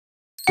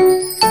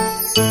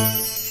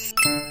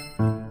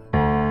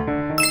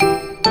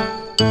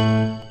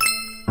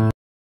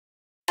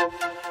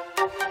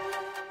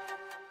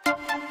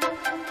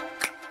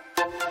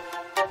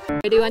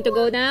Where do you want to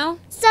go now?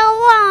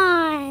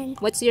 Salon.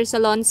 What's your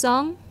salon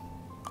song?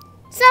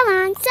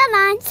 Salon,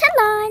 salon,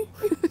 salon.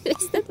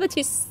 Is that what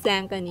you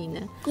sang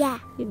kanina? Yeah.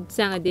 You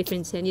sang a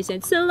different song. You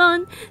said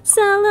salon,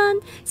 salon,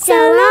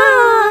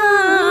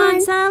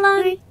 salon,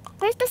 salon.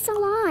 Where's the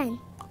salon?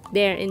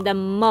 There in the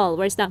mall.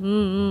 Where's the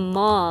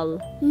mall?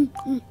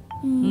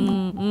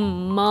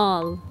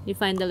 Mall. You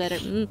find the letter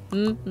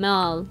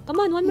mall. Come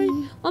on,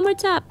 one more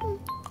tap.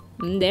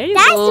 There you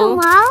That's go. the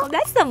mall? Oh,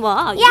 that's the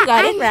mall. Yeah, You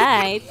got it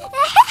right.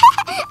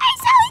 I'm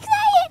so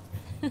excited.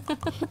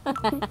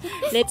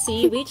 Let's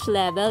see which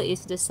level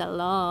is the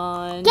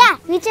salon. Yeah,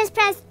 we just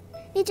pressed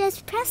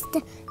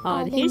the.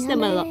 Oh, here's the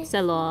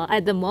salon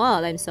at the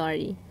mall. I'm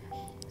sorry.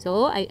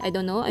 So I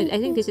don't know. I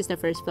think this is the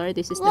first floor.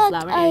 This is the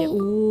flower area.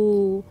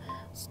 Ooh,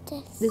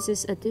 this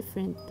is a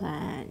different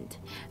plant.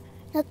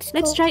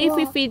 Let's try if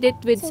we feed it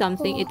with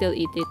something, it'll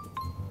eat it.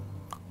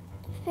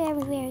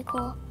 Very, very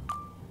cool.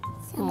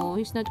 Oh,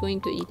 he's not going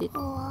to eat it.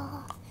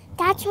 Oh,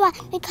 that's why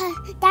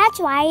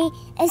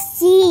it's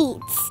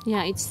seeds.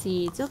 Yeah, it's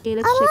seeds. Okay,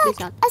 let's Oh, check look,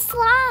 this out. a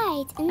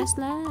slide. A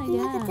slide, And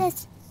look at yeah.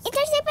 this.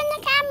 There's even the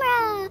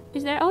camera.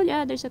 Is there? Oh,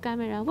 yeah, there's a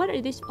camera. What are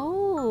these?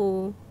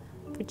 Oh,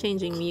 for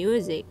changing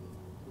music.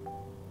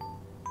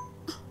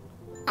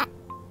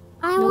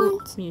 I No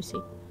want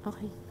music.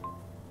 Okay.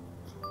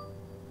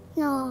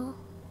 no.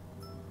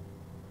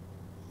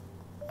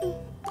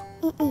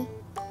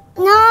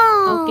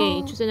 No.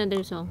 Okay, choose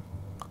another song.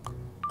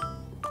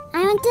 I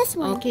want this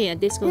one. Okay, a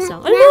disco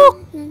song. No.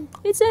 Oh, look!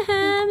 It's a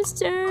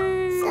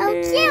hamster.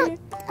 So cute.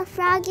 A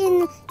frog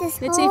in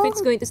this Let's see hole. if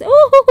it's going to say.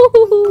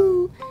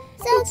 Oh,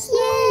 So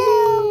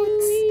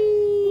cute.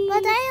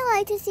 But I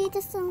like to see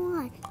the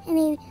salon.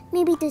 And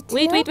maybe the two.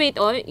 Wait.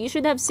 Oh, you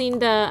should have seen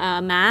the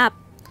map.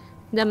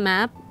 The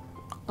map.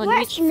 On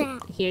Where's which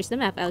map? Here's the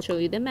map. I'll show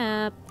you the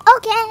map.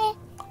 Okay.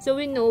 So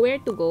we know where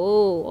to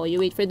go. Oh, you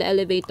wait for the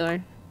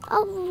elevator.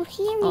 Oh,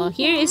 here. Oh,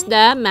 here is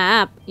the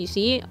map. You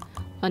see,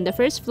 on the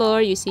first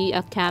floor, you see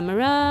a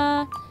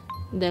camera.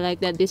 Like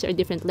that. These are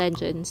different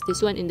legends.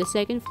 This one in the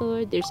second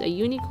floor, there's a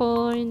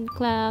unicorn,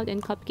 cloud,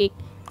 and cupcake.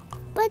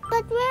 But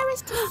where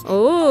is the?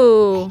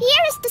 Oh,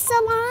 Here is the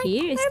salon.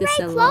 here is We're the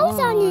very salon. close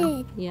on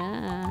it.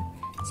 Yeah,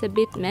 it's a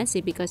bit messy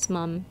because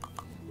Mama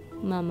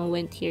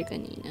went here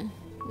kanina.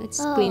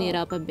 Let's Oh. clean it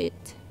up a bit.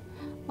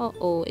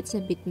 Oh, it's a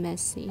bit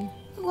messy.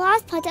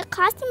 Let's put a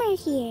customer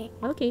here.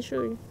 Okay,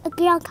 sure. A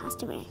girl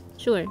customer.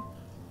 Sure.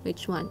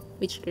 Which one?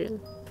 Which girl?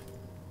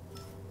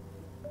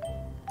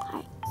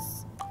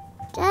 Hearts.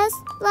 Just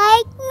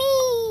like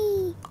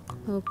me.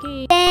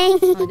 Okay. Dang.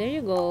 Oh, there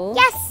you go.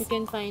 Yes. You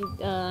can find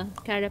a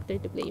character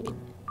to play with.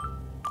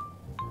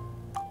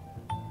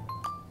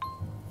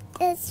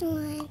 This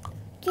one.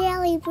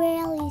 Jelly,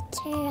 Brilly,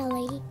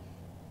 Turly.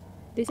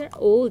 These are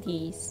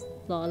oldies.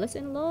 Lawless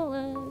and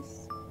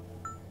Lawless.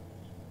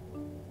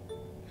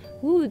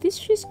 Ooh, this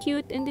is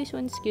cute and this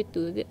one's cute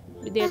too.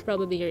 They're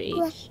probably your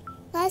age.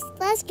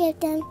 Let's give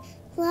them.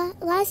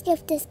 Let's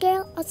give this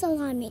girl a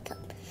salon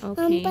makeup.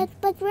 Okay.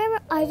 But where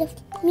are the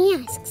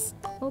masks?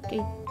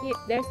 Okay. Here,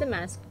 there's the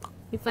mask.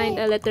 You find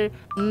a letter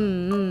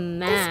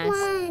mask. This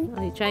one.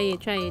 Oh,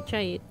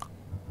 try it.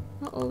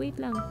 Oh, wait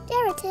lang.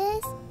 There it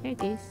is. There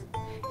it is.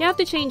 You have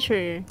to change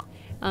her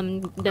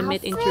the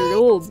met into Outfit.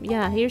 robe.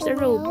 Yeah, here's a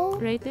robe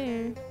Robe. right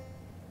there.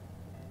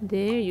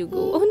 There you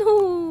go. Oh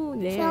no,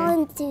 Fell there.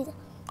 into the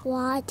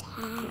water.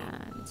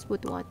 Yeah, let's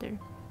put water.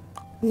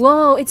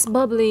 Whoa, it's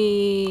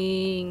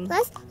bubbling.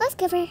 Let's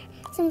give her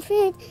some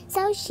food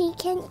so she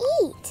can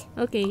eat.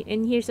 Okay,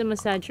 and here's a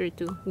massager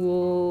too.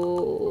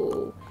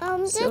 Whoa.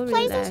 So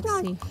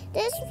relaxing.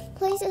 This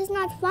place is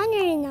not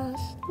funner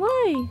enough.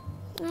 Why?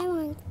 I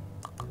want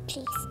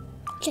cheese.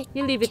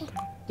 You leave it.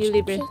 You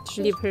leave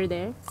her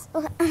there.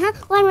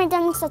 When we're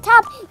done with the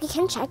top, we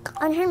can check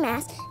on her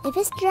mask if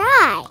it's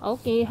dry.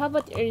 Okay, how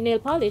about her nail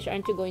polish?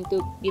 Aren't you going to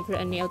give her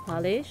a nail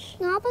polish?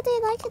 No, but I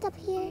like it up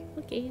here.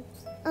 Okay.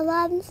 A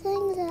lot of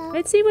things out.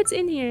 Let's see what's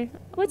in here.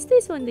 What's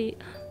this one?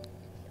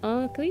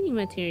 Oh, cleaning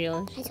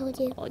materials. I told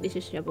you. Oh, this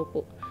is the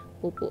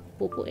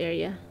popo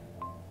area.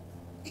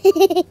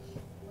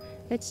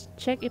 Let's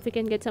check if we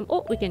can get some.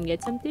 Oh, we can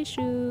get some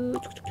tissue. And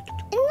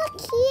look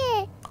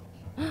here.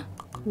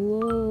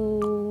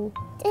 Whoa.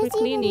 There's For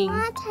cleaning. even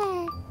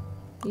water.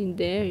 And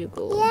there you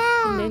go.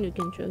 Yeah. And then we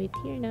can throw it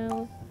here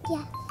now.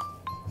 Yeah.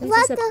 This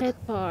Look, is a pet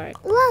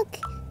park. Look.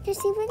 There's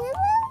even a little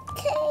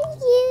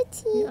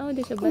cutie. Oh,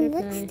 there's a And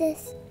butterfly. what's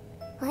this?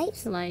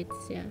 Lights?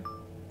 Lights, yeah.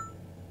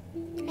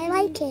 I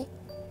like it.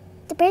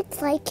 The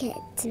birds like it.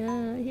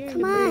 Yeah, here are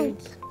Come the on.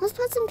 birds. Let's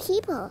put some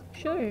people.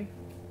 Sure.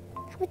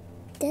 How about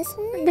this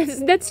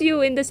one? That's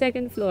you in the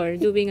second floor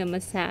doing a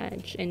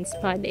massage and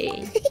spa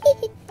day.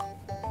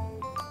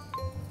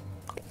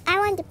 I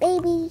want the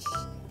babies.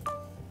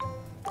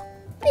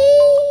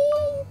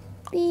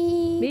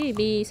 Baby.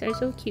 Babies are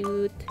so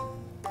cute.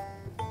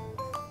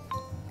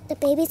 The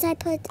babies I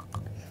put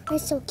are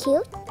so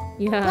cute.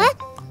 Yeah. What?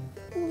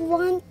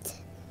 Want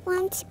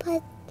want to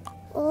put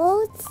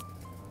oats.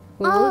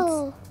 Olds?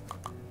 Oh,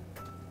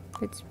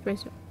 Let's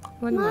press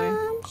one more.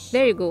 Mom.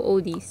 There you go,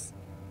 oldies.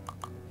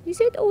 You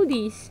said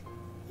oldies.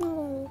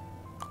 No.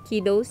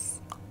 Kiddos?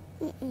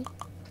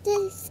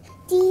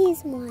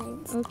 These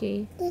ones.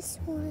 Okay. This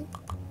one.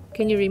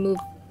 Can you remove?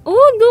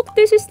 Oh, look,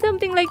 this is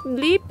something like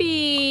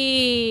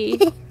Blippi.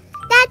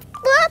 That's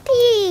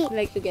Blippi. I'd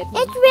like to get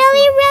It's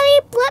really,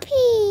 really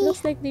Blippi.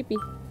 Looks like Blippi.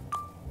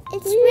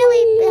 It's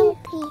really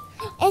Blippi.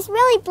 It's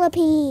really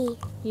Blippi.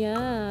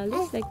 Yeah,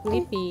 looks like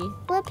Blippi.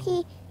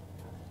 Blippi.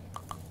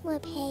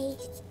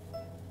 Blippies.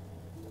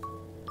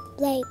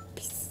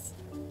 Blippies.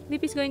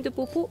 Blippi's going to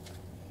poo-poo.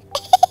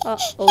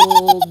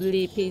 Uh-oh,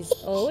 Blippi's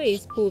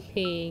always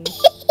pooping.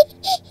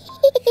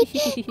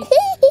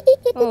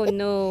 Oh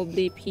no,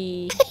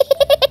 Blippi.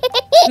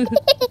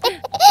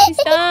 He's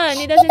done.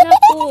 He doesn't have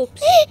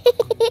poops.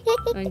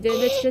 And then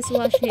let's just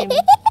wash him.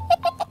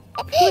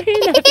 Why are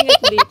you laughing at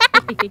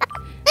Blippi?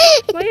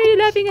 Why are you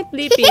laughing at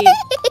Blippi?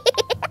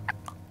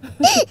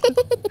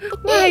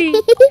 Why?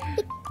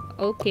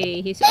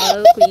 Okay, he's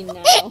all clean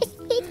now.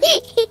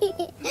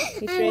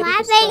 He's I'm ready to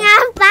laughing stop.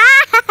 at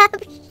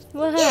Bob.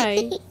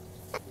 Why?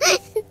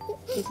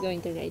 He's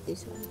going to ride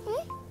this one.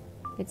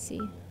 Let's see.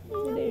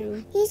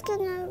 There. He's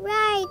gonna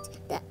ride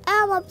the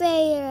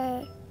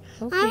elevator.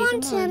 Okay, I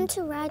want come on. him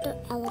to ride the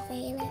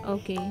elevator.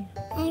 Okay.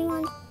 I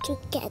want to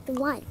get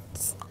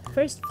once.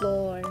 First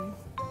floor.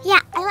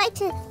 Yeah, I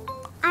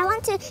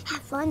want to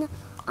have fun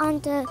on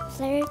the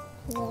third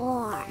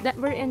floor. That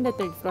we're in the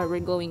third floor.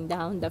 We're going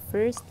down the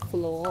first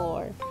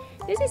floor.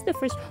 This is the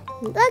first.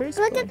 Look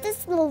floor. at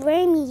this little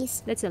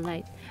wormies. That's a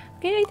light.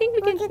 Okay, I think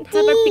we can Look at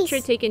have our these.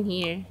 picture taken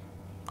here.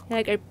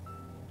 Like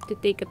to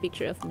take a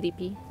picture of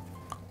Blippi.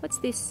 What's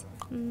this?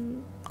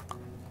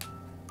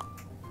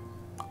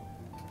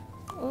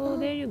 Oh,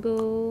 there you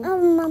go. Oh,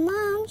 my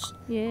mom's.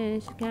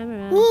 Yes,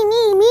 camera.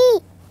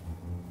 Me.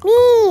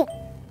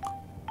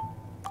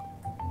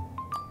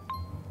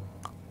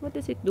 What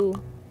does it do?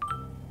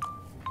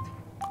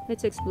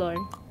 Let's explore.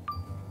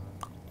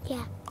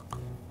 Yeah.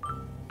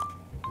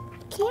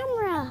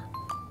 Camera.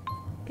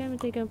 Can we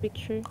take a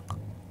picture?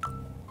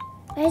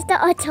 Where's the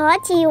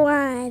Otachi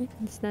one?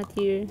 It's not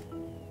here.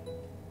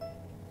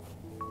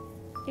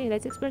 Okay,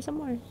 let's explore some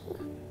more.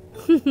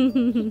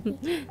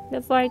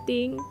 The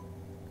farting.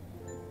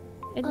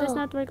 It does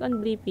not work on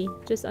Blippi,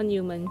 just on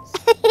humans.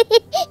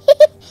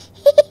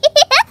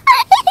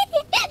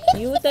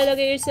 You talaga,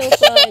 you're so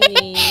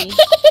funny.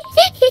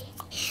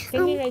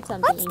 Can you write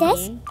something what's in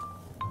this? here?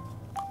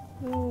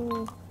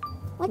 Oh.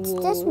 What's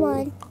this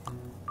one?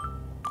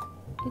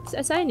 It's a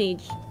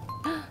signage.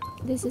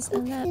 This is a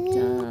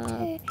laptop.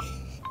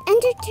 And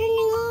they're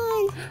turning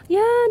on.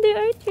 Yeah, they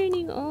are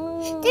turning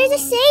on. They're the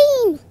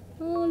same.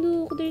 Oh,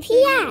 look, they're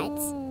Fiat. turning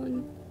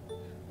on.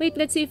 Wait,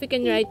 let's see if we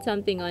can write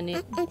something on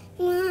it.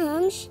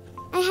 Moms,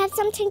 I have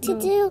something to No.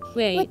 do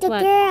Wait, with the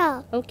what?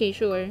 girl. Okay,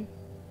 sure.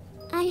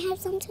 I have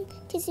something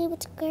to do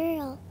with the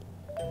girl.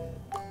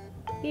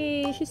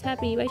 Yay, she's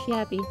happy. Why is she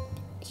happy?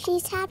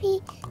 She's happy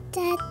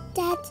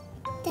that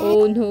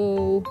Oh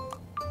no.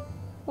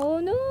 Oh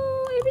no,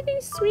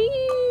 everything's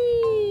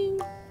ringing.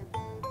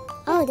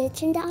 Oh, they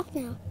turned off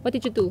now. What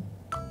did you do?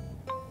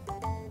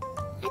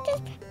 I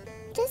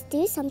just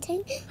do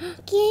something.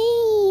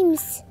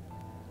 Games.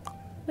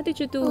 What did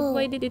you do? Oh.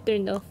 Why did it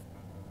turn off?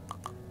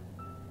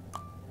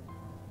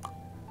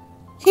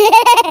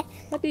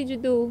 What did you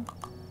do?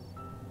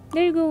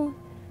 There you go.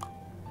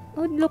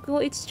 Oh, look how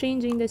it's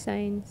changing the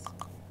signs.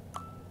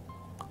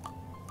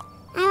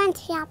 I want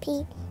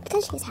happy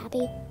because she's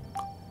happy.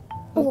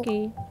 Oh.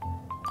 Okay.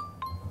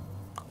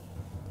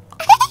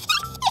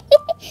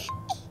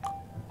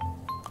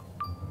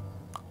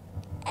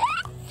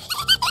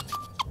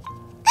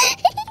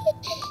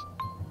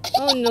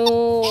 Oh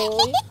no.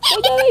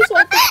 I always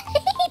want to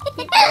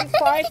keep on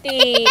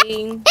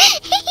farting.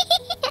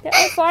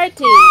 They're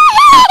farting.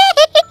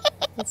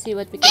 Let's see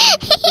what we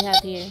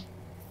have here.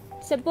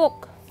 It's a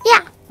book.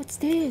 Yeah. What's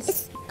this?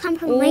 It's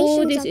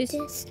confirmation this of is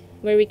this.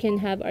 where we can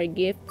have our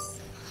gifts.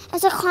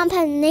 It's a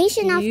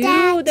combination of Ew,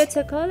 that. that's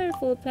a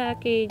colorful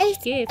package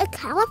It's gift. a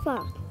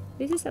caliper.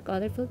 This is a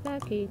colorful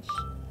package.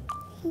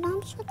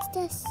 Moms, what's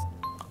this?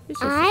 This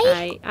is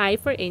I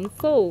for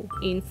info.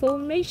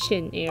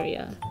 Information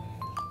area.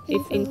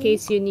 If in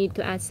case you need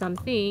to add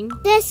something.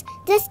 This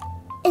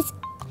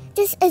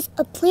is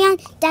a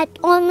plant that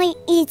only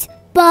eats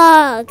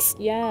bugs.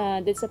 Yeah,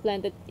 that's a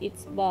plant that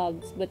eats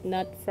bugs, but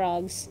not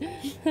frogs.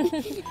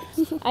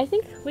 I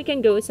think we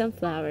can grow some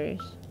flowers.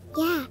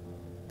 Yeah.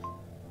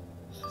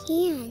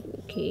 Yeah.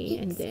 Okay,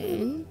 and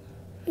then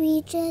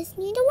We just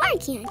need a water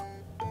can.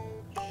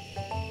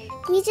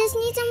 We just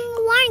need some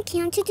water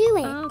can to do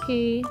it.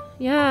 okay.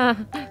 Yeah,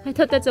 I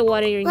thought that's a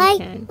watering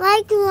can.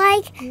 Like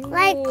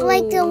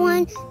the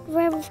one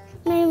where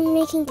we're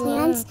making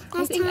plants I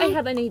last think time. I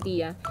have an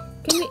idea.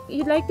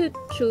 You'd like to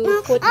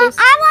put I this?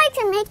 like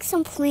to make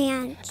some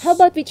plants. How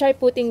about we try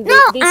putting No,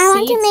 these I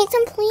want to seeds? make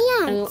some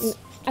plants.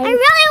 I I'm-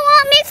 really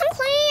want to make some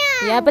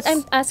plants. Yeah, but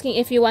I'm asking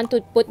if you want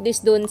to put this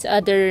doon sa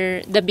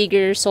the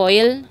bigger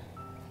soil.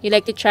 You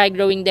like to try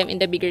growing them in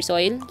the bigger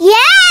soil?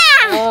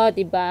 Yeah! Oh,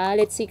 diba?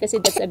 Let's see kasi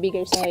that's a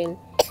bigger soil.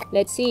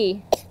 Let's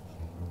see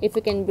if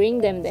we can bring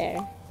them there.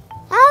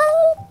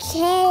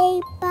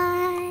 Okay,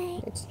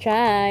 bye. Let's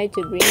try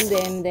to bring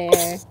them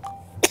there.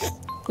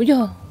 Oh,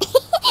 yeah.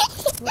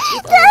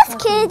 Just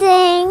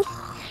kidding.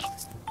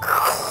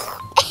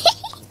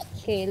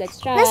 Okay, let's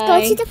try. Let's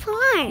go to the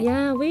farm.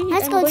 Yeah, wait.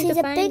 Let's I'm go going to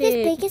the find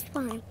biggest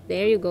farm.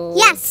 There you go.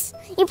 Yes,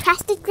 you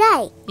pressed it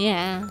right.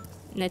 Yeah.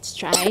 Let's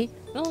try.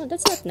 Oh,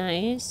 that's not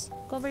nice.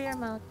 Cover your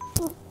mouth.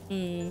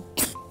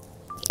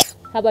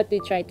 How about we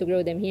try to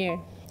grow them here?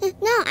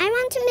 No, I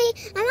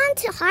want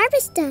to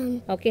harvest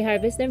them. Okay,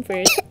 harvest them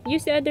first.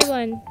 Use the other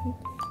one.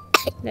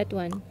 That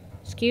one.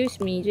 Excuse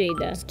me,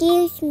 Jada.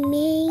 Excuse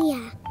me.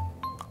 Yeah.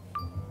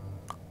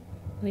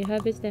 We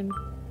harvest them.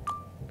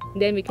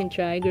 Then we can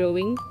try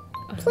growing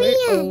her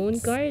Plants. own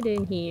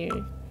garden here.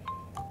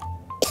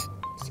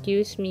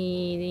 Excuse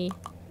me.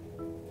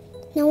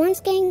 No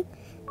one's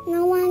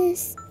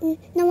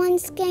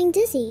getting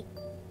dizzy.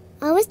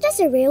 Oh, it's just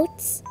the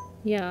roots.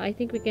 Yeah, I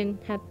think we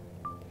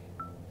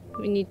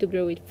need to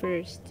grow it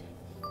first.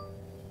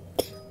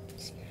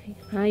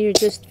 Ah, you're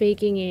just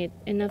faking it.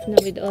 Enough now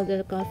with all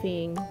the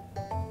coughing.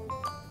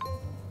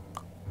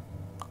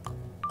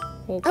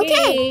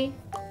 Okay.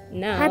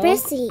 Now,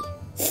 Harvest seed.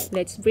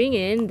 let's bring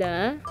in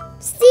the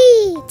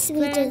Seeds. We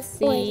plant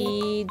just ordered.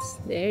 seeds.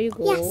 There you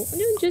go. Yes.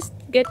 No, just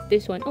get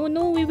this one. Oh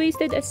no, we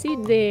wasted a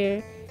seed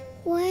there.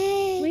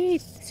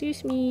 Wait.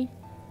 Excuse me.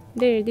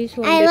 There, this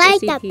one. I There's like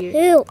a the seed here.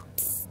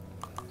 poops.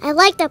 I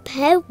like the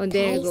poop. Oh,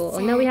 there you go. Oh,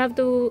 taste. now we have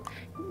to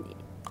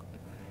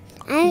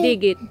I-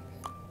 dig it.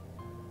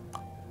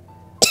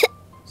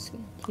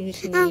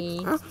 Excuse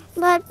me.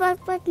 but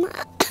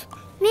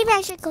maybe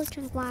I should go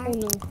drink Oh water.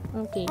 no.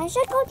 Okay. I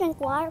should go drink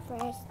water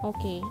first.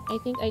 Okay. I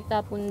think I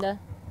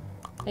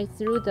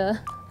threw the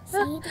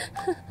Seed.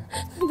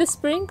 the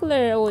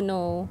sprinkler. Oh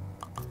no.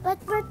 but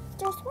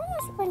there's one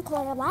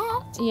sprinkler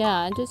left.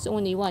 Yeah, just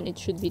only one. It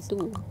should be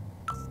two.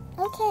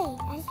 Okay,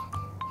 I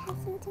have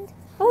something to.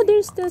 Oh,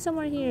 there's still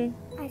somewhere here.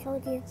 I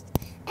told you.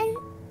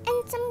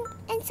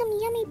 And some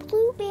yummy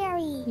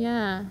blueberry.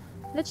 Yeah.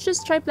 Let's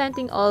just try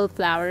planting all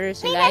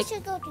flowers. Maybe Like I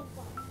should go drink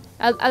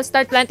water. I'll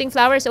start planting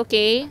flowers,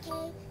 okay? Okay,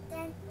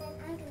 then I'm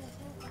gonna drink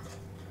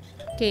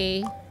water.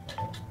 Okay.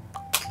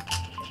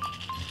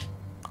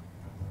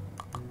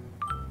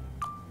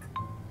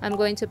 I'm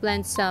going to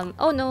plant some.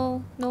 Oh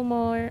no, no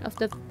more of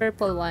the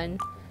purple one.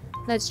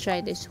 Let's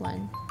try this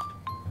one.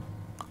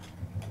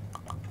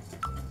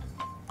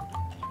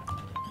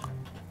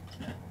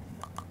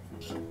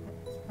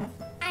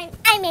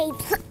 I made.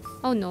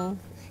 Oh no.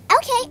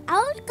 Okay,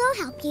 I'll go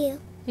help you.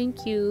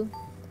 Thank you.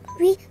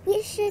 We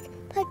should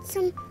put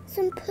some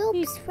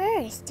poops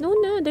first.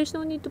 No, there's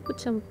no need to put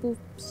some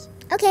poops.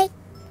 Okay,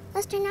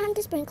 let's turn on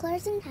the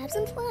sprinklers and have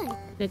some fun.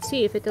 Let's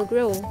see if it'll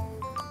grow.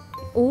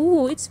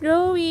 Oh, it's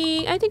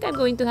growing. I think I'm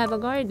going to have a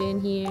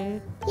garden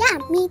here. Yeah,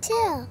 me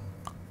too.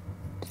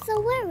 So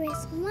where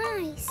is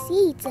my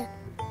seeds?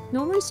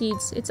 No more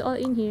seeds. It's all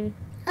in here.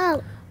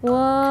 Oh,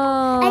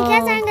 Wow. I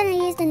guess I'm gonna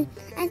use them.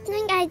 I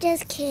think I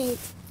just kid.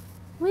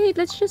 Wait,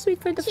 let's just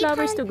wait for the Keep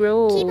flowers on- to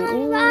grow. Keep on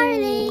Ooh.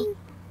 rolling.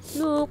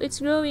 Look,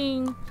 it's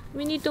growing.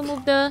 We need to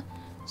move the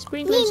Me,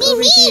 sprinklers me, over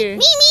me, here.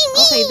 me, me, me.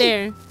 Okay,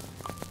 there.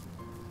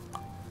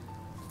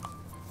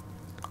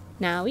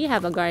 Now we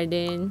have a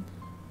garden.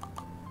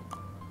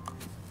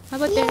 How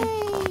about there?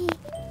 Yay.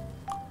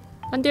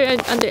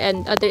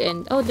 Other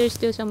end. Oh, there's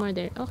still somewhere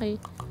there. Okay.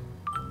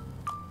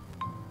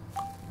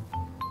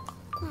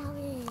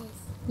 Flowers.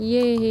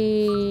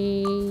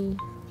 Yay.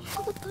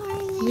 Have a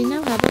garden. We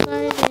now have a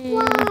garden.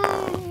 Wow.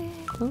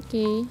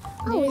 Okay.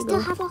 Oh, There we you still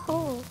go. have a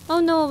hole. Oh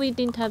no, we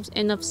didn't have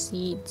enough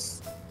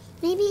seeds.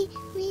 Maybe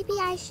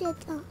I should.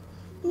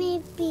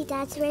 Maybe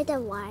that's where the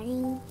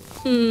watering.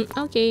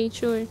 Okay,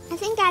 sure. I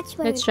think that's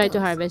where. Let's it try to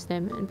goes. harvest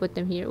them and put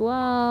them here.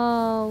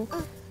 Wow.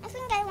 I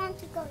think I want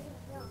to go.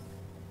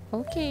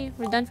 Okay,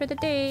 we're done for the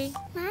day.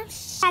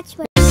 That's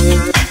where.